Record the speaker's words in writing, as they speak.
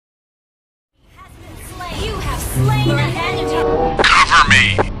slain an enemy. Cover me.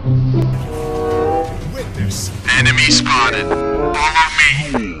 Witness. Enemy spotted. Follow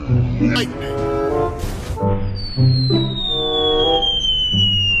me. Lightning.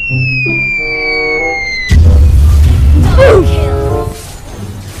 Double kill.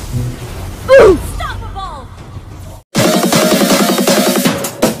 Unstoppable.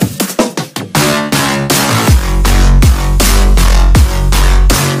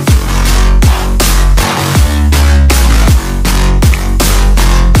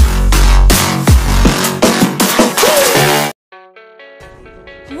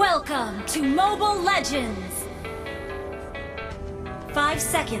 Welcome to Mobile Legends! 5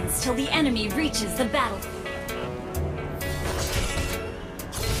 seconds till the enemy reaches the battlefield.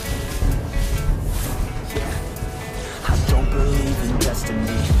 I don't believe in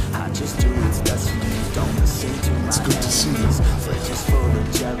destiny. I just do what's best for me. Don't listen to my enemies. They're just full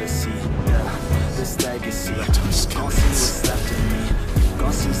of jealousy. Yeah, this legacy. Gon' see what's left of me.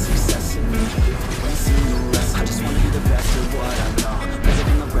 Gon' see success in me. Ain't seen the rest. I just wanna be the best at what I know. Better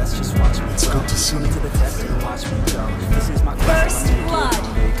than the rest. Just watch me grow. Put me to the test and watch me go. This is my First blood.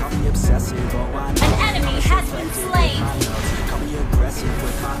 They call me obsessive. Oh, I know. An enemy has been slain. Call me aggressive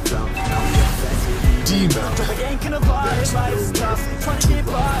with my flow. Call me offensive. Demon. Ain't gonna lie, life's tough. Trying to get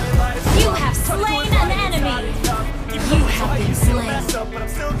by, life's You have slain an enemy. You have been slain. but I'm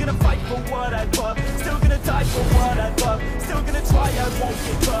still gonna fight for what I love. Still gonna die for what I love. Still gonna try, I won't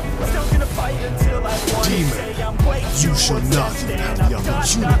give up. Still gonna fight until I want. Demon, say I'm way you shall not have the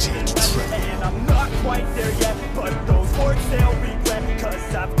opportunity to tread. And I'm not quite there yet, but those words they'll regret.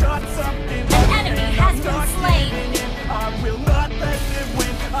 Cause I've got something. An enemy has been slain. I will not let them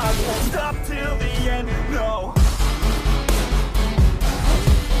win. I won't stop till the end. No.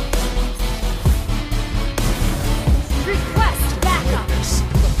 Request backup. Witness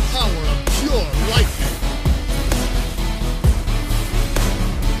the power of pure lightning.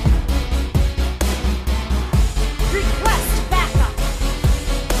 Request backup.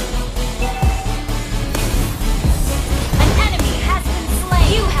 An enemy has been slain.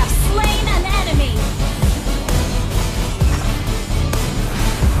 You have slain an enemy.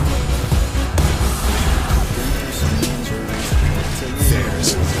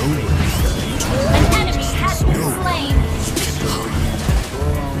 There's nowhere for you to run. An enemy has been slain.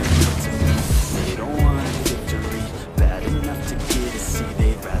 They don't want a victory, bad enough to get a seat.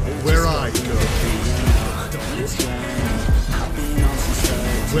 They'd rather Where I go, this journey. I've been on some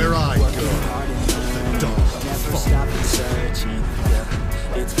search. where I go, the dawn Never falls. stop searching.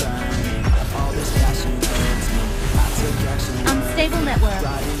 Yeah, it's burning. All this passion hurts me. I took action. Unstable network.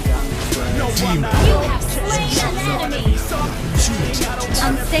 Riding down this road. Demon, You have slain an enemy. opportunity to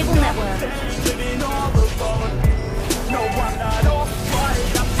Unstable network. Living all alone. No, I'm not all right.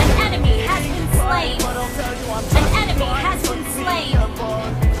 An enemy has been slain. But I'll tell you I'm An enemy has been slain.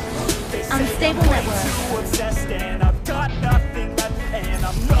 Unstable network. too obsessed and I've got nothing left. And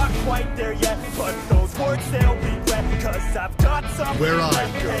I'm not quite there yet, but those words they'll regret. Cause I've got something Where I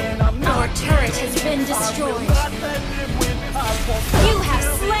left go. and I'm not Our turret has been destroyed. You have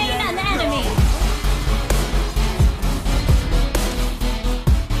slain an enemy.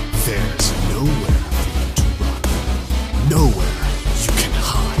 There's nowhere for you to run. Nowhere you can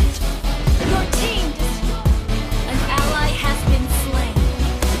hide. Your team destroyed. An ally has been slain.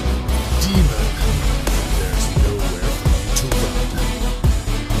 Demon, there's nowhere for you to run.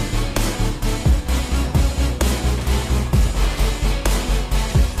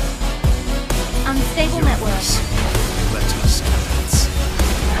 Unstable network. Let us dance.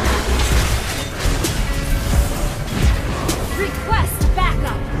 Request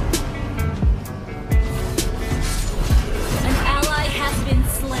backup. An ally has been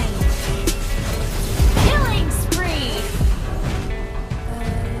slain. Killing spree. But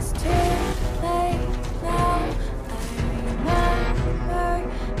it's too late now. I remember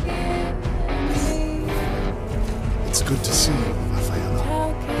you. It's good to see you, Rafaela.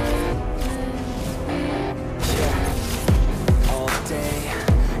 all day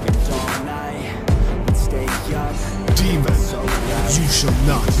and all night. We'd stay up. Demon, you shall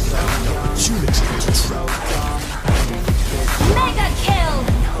not have the opportunity to tread. Mega kill.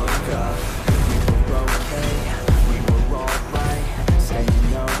 Hook up. We were okay. We were alright.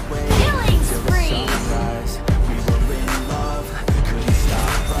 Staying away. Killing Till the spree. sunrise. We were in love. Couldn't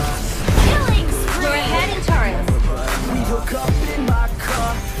stop us. Killing spree. We're ahead in turret. We hook up in my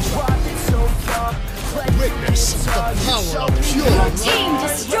car. Driving so far. Witness the power of pure Your lightning. team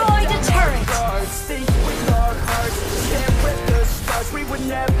destroyed a turret. Think with our hearts. Can't rip the stars. We would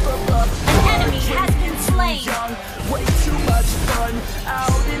never up. An enemy has been slain. Young, way too much fun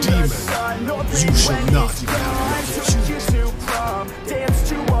out in Demon, the Demon, you shall not even have the opportunity.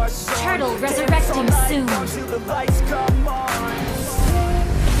 Turtle resurrecting soon.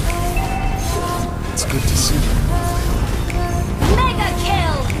 It's good to see you. Mega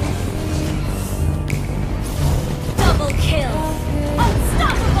kill! Double kill!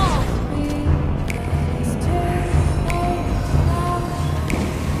 Unstoppable!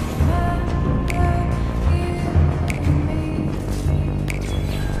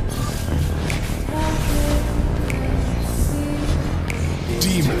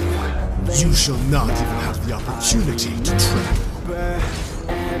 Demon, you shall not even have the opportunity to tremble.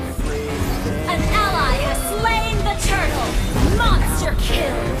 An ally has slain the turtle! Monster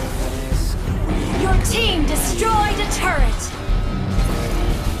kill! Your team destroyed a turret!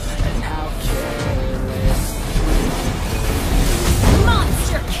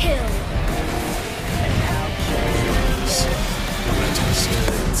 Monster kill! Let us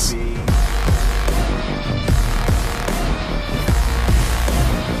dance.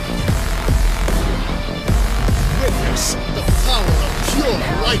 Witness the power of pure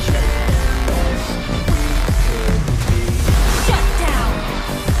lightning. Shut down!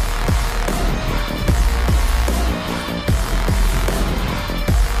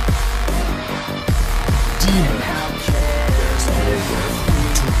 Demon, there's nowhere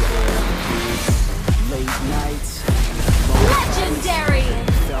to run. Late nights, Legendary!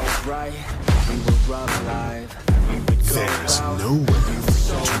 felt right. We were alive. There's nowhere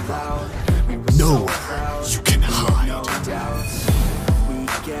to run. Nowhere you can hide. Doubts,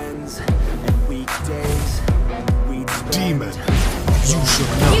 weekends and weekdays. We'd spend. Demon, you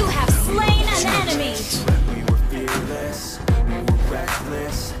shall not. You have slain an enemy! We were fearless. We were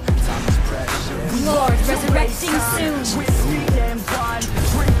reckless. Time is precious. Lord resurrecting soon! Whiskey and wine,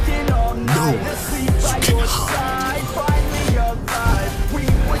 drinking all night. Nowhere Asleep by you can your hide. side. Finally alive. We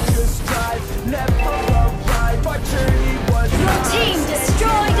would just drive, never arrive. Our journey was Your team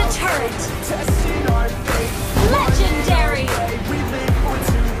destroyed a turret! testing our fate. Legendary! We live for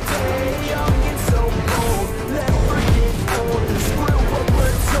today, young and so bold. Never get old. Screw what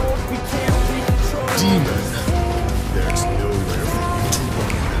we're told. We can't be controlled. Demon, there's nowhere for you to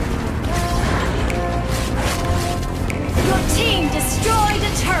run. Your team destroyed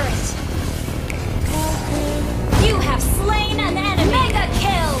a turret! You have slain an enemy! Mega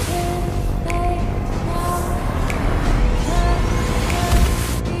kill!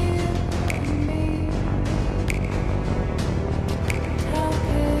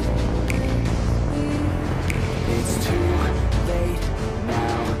 It's too late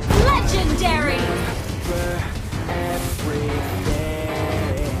now. Legendary! For everything.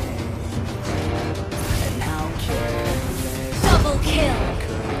 And how careless Double kill!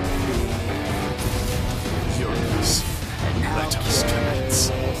 Uranus, let us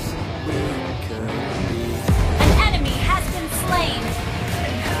commence. we could be. An enemy has been slain!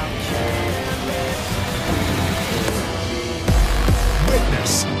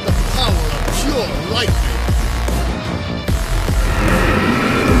 Witness the power of pure lightning.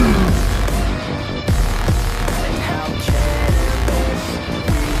 And how careless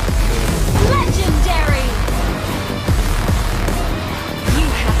Legendary! You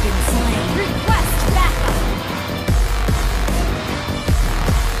have been slain! Request backup!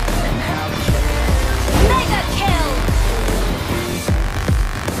 and how careless Mega kill!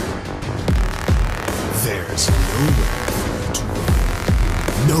 There's nowhere to run.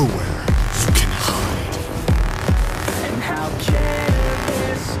 Nowhere you can hide. and how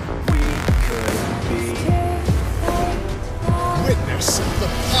careless we could be. Witness the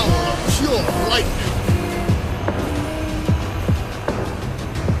power of pure lightning.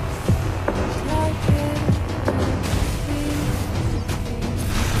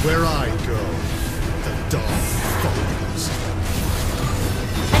 Where I go, the dawn follows.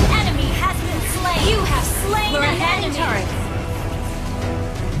 An enemy has been slain! You have slain an enemy!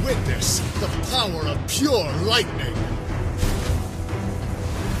 Witness the power of pure lightning.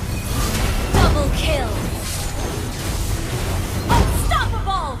 Double kill!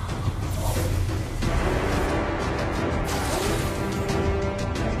 Unstoppable!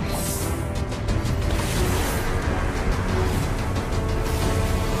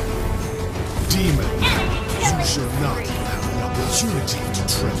 Demon, Enemy you killing shall not spree. have the opportunity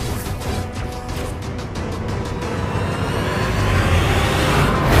to tremble.